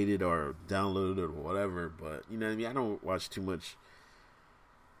might have waited or downloaded it or whatever. But, you know what I mean? I don't watch too much.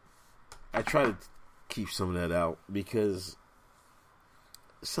 I try to keep some of that out because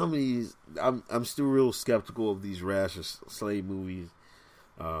some of these, I'm still real skeptical of these rash of slave movies,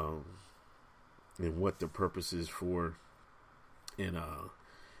 and what the purpose is for, and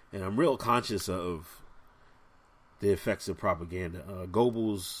I'm real conscious of the effects of propaganda.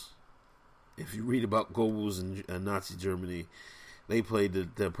 Goebbels, if you read about Goebbels and Nazi Germany, they played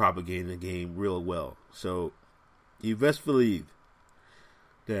the propaganda game real well. So you best believe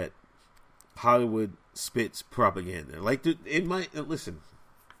that Hollywood spits propaganda. Like it might listen.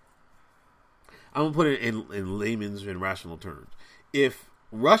 I'm going to put it in layman's and rational terms. If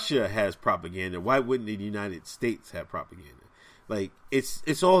Russia has propaganda, why wouldn't the United States have propaganda? Like,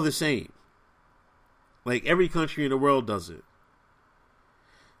 it's all the same. Like, every country in the world does it.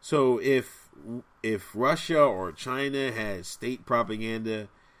 So, if Russia or China has state propaganda,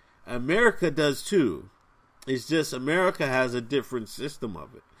 America does too. It's just America has a different system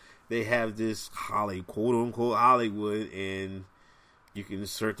of it. They have this quote-unquote Hollywood, and you can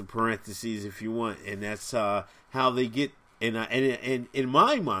insert the parentheses if you want, and that's how they get. And in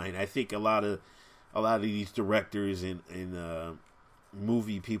my mind, I think a lot of these directors and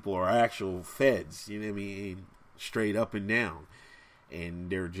movie people are actual feds. You know what I mean? Straight up and down, and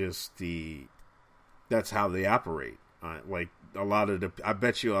they're just that's how they operate. Like I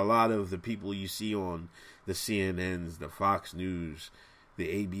bet you a lot of the people you see on the CNNs, the Fox News,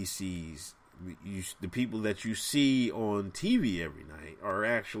 the ABCs. The people that you see on TV every night are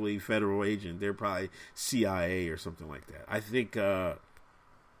actually federal agents. They're probably CIA or something like that. I think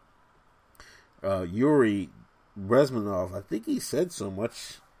Yuri Bezmenov, I think he said so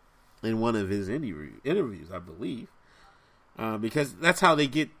much in one of his interviews, I believe. Because that's how they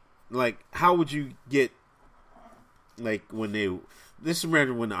get, like, how would you get, like when they this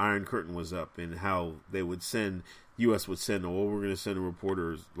remember when the Iron Curtain was up and how they would send U.S. would send we're going to send a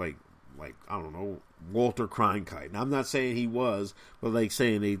reporters like I don't know Walter Cronkite. Now I'm not saying he was, but like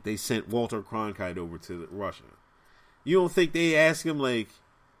saying they sent Walter Cronkite over to Russia. You don't think they ask him like,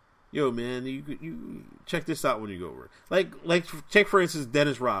 yo man, you check this out when you go over. Like check for instance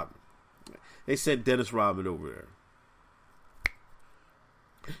Dennis Rodman. They sent Dennis Rodman over there.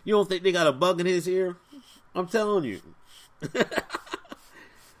 You don't think they got a bug in his ear? I'm telling you.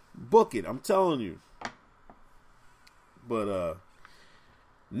 Book it, I'm telling you. But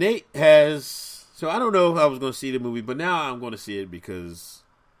Nate has, so I don't know if I was going to see the movie, but now I'm going to see it because,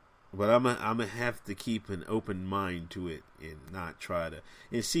 but I'm gonna have to keep an open mind to it and not try to,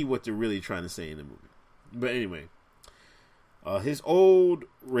 and see what they're really trying to say in the movie. But anyway, his old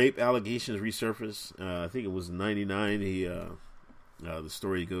rape allegations resurfaced. I think it was in '99. He, the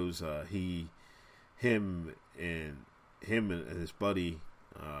story goes, him and his buddy,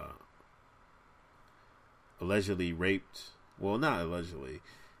 allegedly raped. Well, not allegedly.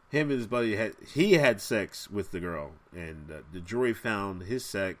 Him and his buddy had sex with the girl, and the jury found his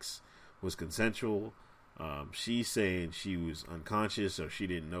sex was consensual. She's saying she was unconscious, or she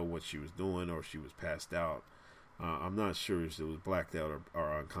didn't know what she was doing, or she was passed out. I'm not sure if it was blacked out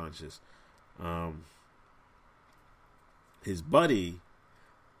or unconscious. His buddy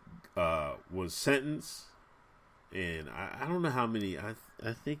was sentenced, and I don't know how many. I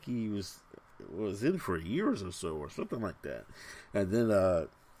think he was in for years or so, or something like that. And then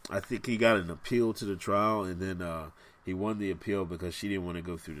I think he got an appeal to the trial, and then he won the appeal because she didn't want to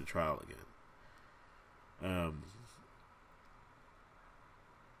go through the trial again.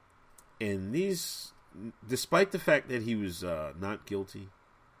 And these, despite the fact that he was not guilty,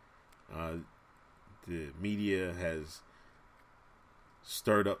 the media has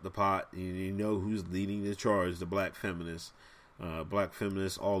stirred up the pot, and you know who's leading the charge: the black feminists. Black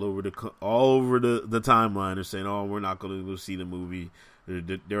feminists all over the timeline are saying, "Oh, we're not going to go see the movie."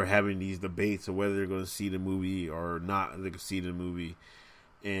 They're having these debates of whether they're going to see the movie or not. They can see the movie,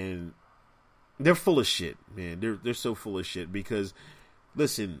 and they're full of shit, man. They're so full of shit because,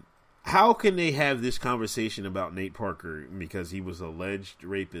 listen, how can they have this conversation about Nate Parker because he was an alleged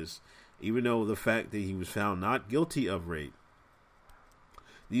rapist, even though the fact that he was found not guilty of rape?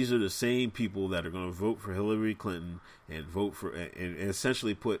 These are the same people that are going to vote for Hillary Clinton and vote for and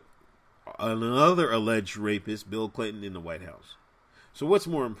essentially put another alleged rapist, Bill Clinton, in the White House. So what's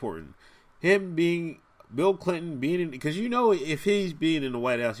more important? Bill Clinton being in, because you know if he's being in the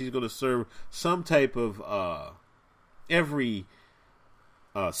White House, he's going to serve some type of every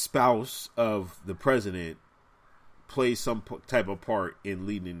spouse of the president plays some type of part in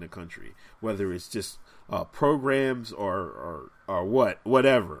leading the country, whether it's just programs or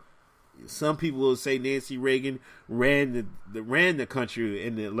whatever. Some people will say Nancy Reagan ran the country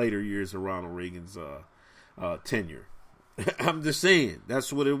in the later years of Ronald Reagan's tenure. I'm just saying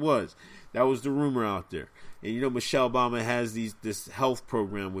that's what it was. That was the rumor out there. And you know Michelle Obama has this health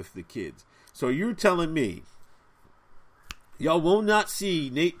program with the kids. So you're telling me y'all will not see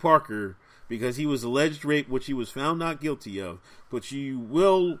Nate Parker because he was alleged rape, which he was found not guilty of, but you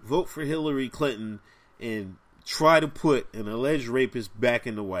will vote for Hillary Clinton and try to put an alleged rapist back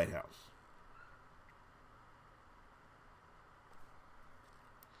in the White House.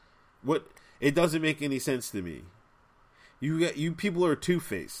 What? It doesn't make any sense to me. You people are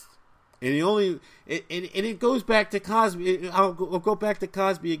two-faced. And it goes back to Cosby. I'll go back to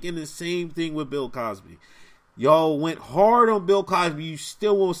Cosby again. The same thing with Bill Cosby. Y'all went hard on Bill Cosby. You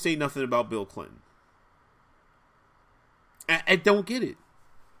still won't say nothing about Bill Clinton. I don't get it.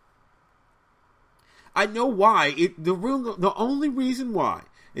 I know why. The only reason why,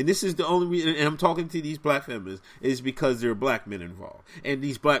 and this is the only reason, and I'm talking to these black feminists, is because there are black men involved, and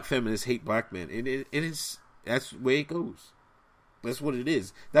these black feminists hate black men, and that's the way it goes. That's what it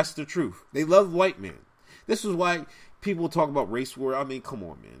is. That's the truth. They love white men. This is why people talk about race war. I mean, come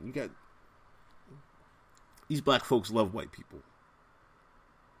on, man. You got these black folks love white people.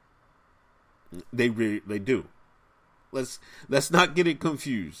 They do. Let's not get it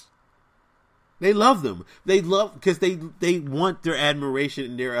confused. They love them. They love because they want their admiration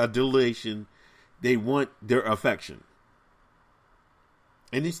and their adulation. They want their affection.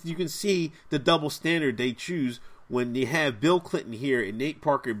 And you can see the double standard they choose when they have Bill Clinton here and Nate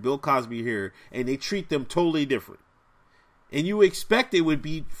Parker, Bill Cosby here, and they treat them totally different. And you expect it would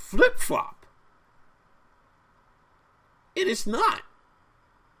be flip-flop. And it's not.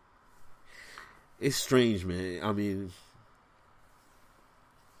 It's strange, man. I mean,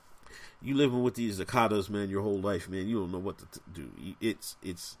 you living with these Zakatas, man, your whole life, man. You don't know what to do.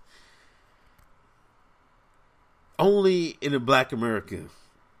 It's. only in a black America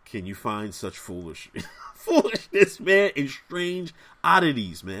can you find such foolishness, man, and strange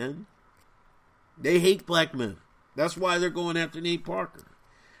oddities, man. They hate black men. That's why they're going after Nate Parker.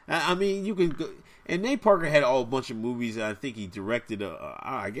 I mean, you can go, and Nate Parker had a whole bunch of movies. I think he directed.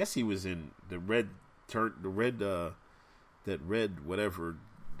 I guess he was in the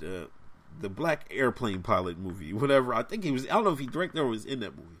black airplane pilot movie, whatever. I think he was. I don't know if he directed or was in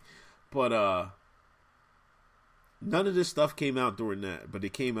that movie, but none of this stuff came out during that. But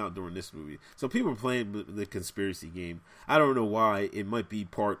it came out during this movie. So people are playing the conspiracy game. I don't know why. It might be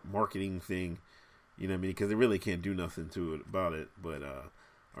part marketing thing. You know what I mean? Because they really can't do nothing to it about it, but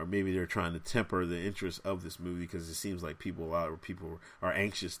or maybe they're trying to temper the interest of this movie because it seems like a lot of people are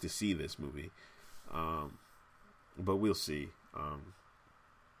anxious to see this movie. But we'll see.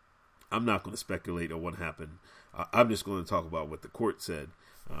 I'm not going to speculate on what happened. I'm just going to talk about what the court said.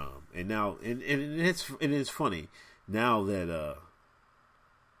 And now, and it's funny now that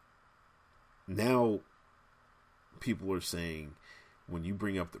now people are saying when you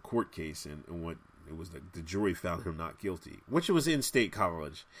bring up the court case and what. It was the jury found him not guilty, which was in State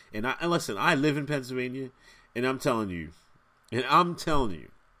College. And listen, I live in Pennsylvania, and I'm telling you,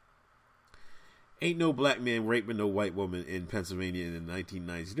 ain't no black man raping no white woman in Pennsylvania in the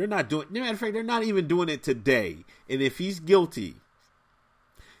 1990s. They're not doing. Matter of fact, they're not even doing it today. And if he's guilty,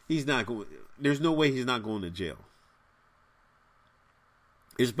 he's not going. There's no way he's not going to jail.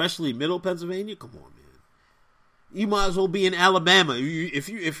 Especially Middle Pennsylvania. Come on, man. You might as well be in Alabama.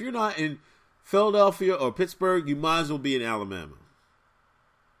 If you're not in Philadelphia or Pittsburgh, you might as well be in Alabama.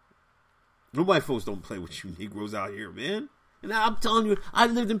 No white folks don't play with you Negroes out here, man. And I'm telling you, I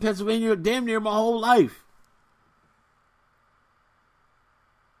lived in Pennsylvania damn near my whole life.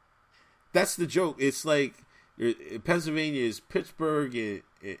 That's the joke. It's like Pennsylvania is Pittsburgh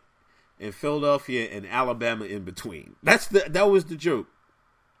and Philadelphia and Alabama in between. That was the joke.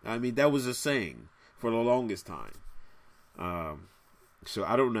 I mean, that was a saying for the longest time. So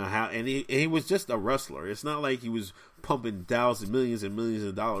I don't know how, and he was just a wrestler. It's not like he was pumping millions and millions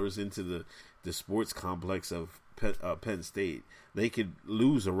of dollars into the sports complex of Penn State. They could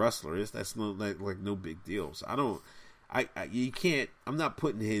lose a wrestler. That's no like no big deal. So you can't. I'm not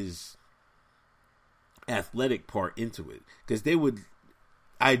putting his athletic part into it because they would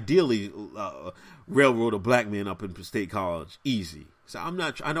ideally railroad a black man up in State College easy. So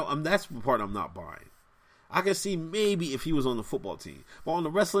that's the part I'm not buying. I can see maybe if he was on the football team. But on the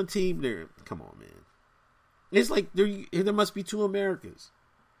wrestling team, come on, man. It's like there must be two Americas.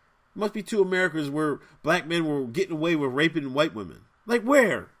 There must be two Americas where black men were getting away with raping white women. Like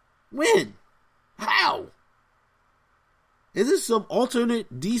where? When? How? Is this some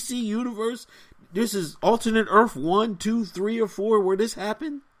alternate DC universe? This is alternate Earth 1, 2, 3, or 4 where this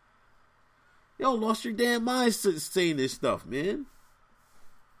happened? Y'all lost your damn minds saying this stuff, man.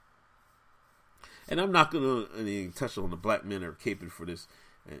 And I'm not going to touch on the black men that are caping for this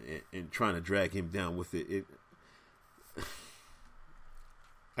and trying to drag him down with it.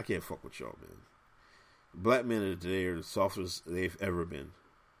 I can't fuck with y'all, man. Black men of today are the softest they've ever been.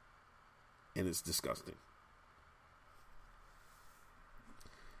 And it's disgusting.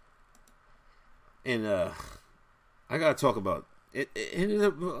 And I got to talk about it.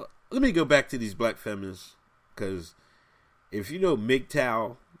 Let me go back to these black feminists. Because if you know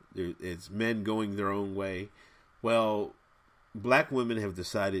MGTOW, it's men going their own way. Well, black women have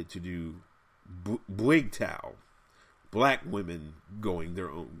decided to do BWIGTOW, black women going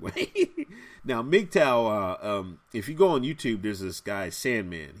their own way. Now, MGTOW, if you go on YouTube, there's this guy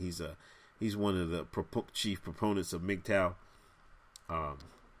Sandman. He's one of the chief proponents of MGTOW.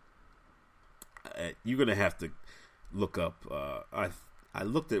 You're gonna have to look up. I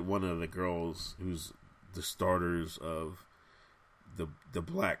looked at one of the girls who's the starters of the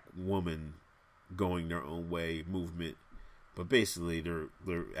black woman going their own way movement, but basically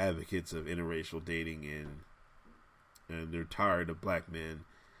they're advocates of interracial dating and they're tired of black men.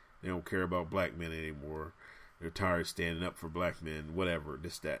 They don't care about black men anymore. They're tired of standing up for black men, whatever,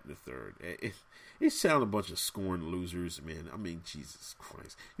 this, that, and the third. It sound a bunch of scorned losers, man. I mean, Jesus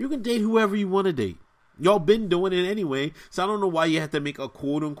Christ. You can date whoever you want to date. Y'all been doing it anyway, so I don't know why you have to make a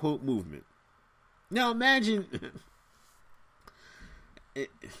quote-unquote movement. Now imagine...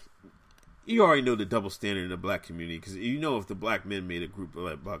 you already know the double standard in the black community, because you know if the black men made a group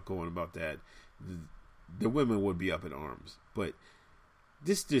about going about that, the women would be up in arms. But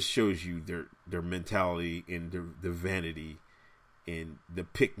this just shows you their mentality and their vanity and the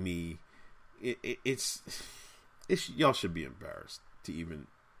pick me. It's y'all should be embarrassed to even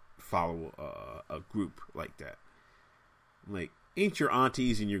follow a group like that. Like, ain't your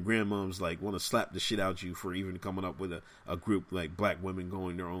aunties and your grandmoms like want to slap the shit out you for even coming up with a group like Black Women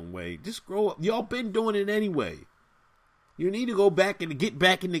Going Their Own Way. Just grow up. Y'all been doing it anyway. You need to go back and get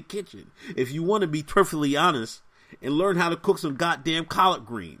back in the kitchen if you want to be perfectly honest and learn how to cook some goddamn collard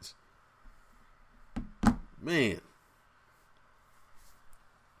greens. Man.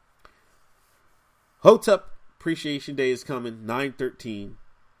 Hotep Appreciation Day is coming, 9/13.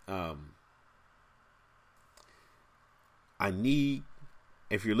 I need,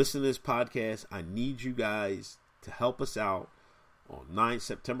 if you're listening to this podcast, I need you guys to help us out on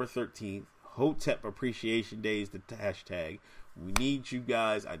September 13th. Hotep Appreciation Day is the hashtag. We need you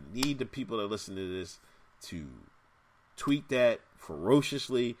guys. I need the people that listen to this to tweet that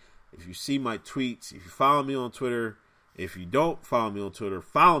ferociously. If you see my tweets, if you follow me on Twitter, if you don't follow me on Twitter,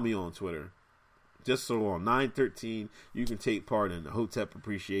 follow me on Twitter. Just so on 9/13, you can take part in the Hotep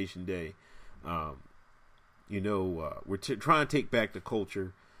Appreciation Day. We're trying to take back the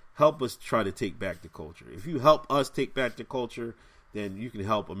culture. Help us try to take back the culture. If you help us take back the culture, then you can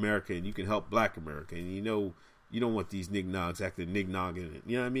help America and you can help Black America. And you don't want these nignogs acting nignogging.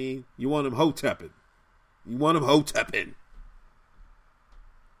 You know what I mean? You want them hotepping.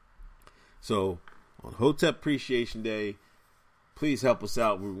 So, on Hotep Appreciation Day, please help us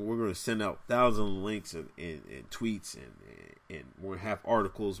out. We're going to send out thousands of links and tweets and we're going to have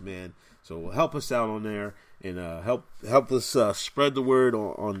articles, man. So help us out on there and help us spread the word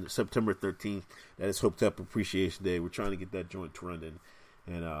on September 13th. That is Hotep Appreciation Day. We're trying to get that joint trending,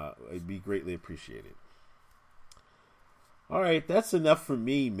 and it'd be greatly appreciated. All right, that's enough for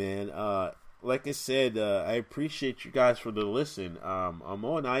me, man. Like I said, I appreciate you guys for the listen. I'm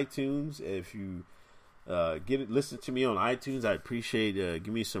on iTunes. If you listen to me on iTunes, I appreciate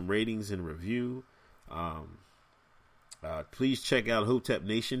give me some ratings and review. Please check out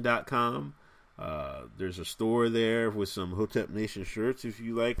hotepnation.com. There's a store there with some Hotep Nation shirts if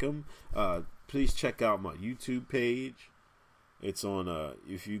you like them. Please check out my YouTube page. It's on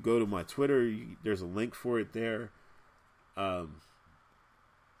if you go to my Twitter, there's a link for it there.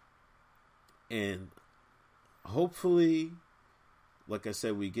 And hopefully, like I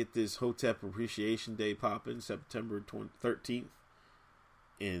said, we get this Hotep Appreciation Day popping September 13th.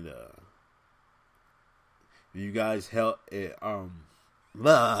 And you guys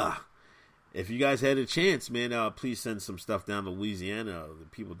if you guys had a chance, man, please send some stuff down to Louisiana. The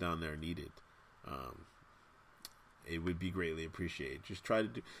people down there need it. It would be greatly appreciated. Just try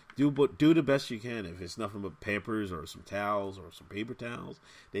to do the best you can. If it's nothing but Pampers or some towels or some paper towels,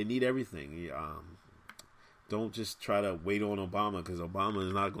 they need everything. Don't just try to wait on Obama, because Obama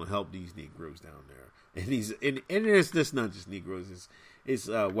is not going to help these Negroes down there. And it's just not just Negroes. It's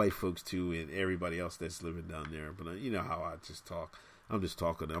white folks too, and everybody else that's living down there. But you know how I just talk. I'm just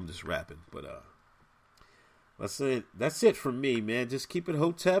talking. I'm just rapping. But that's it from me, man. Just keep it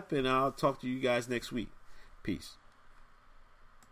Hotep, and I'll talk to you guys next week. Peace.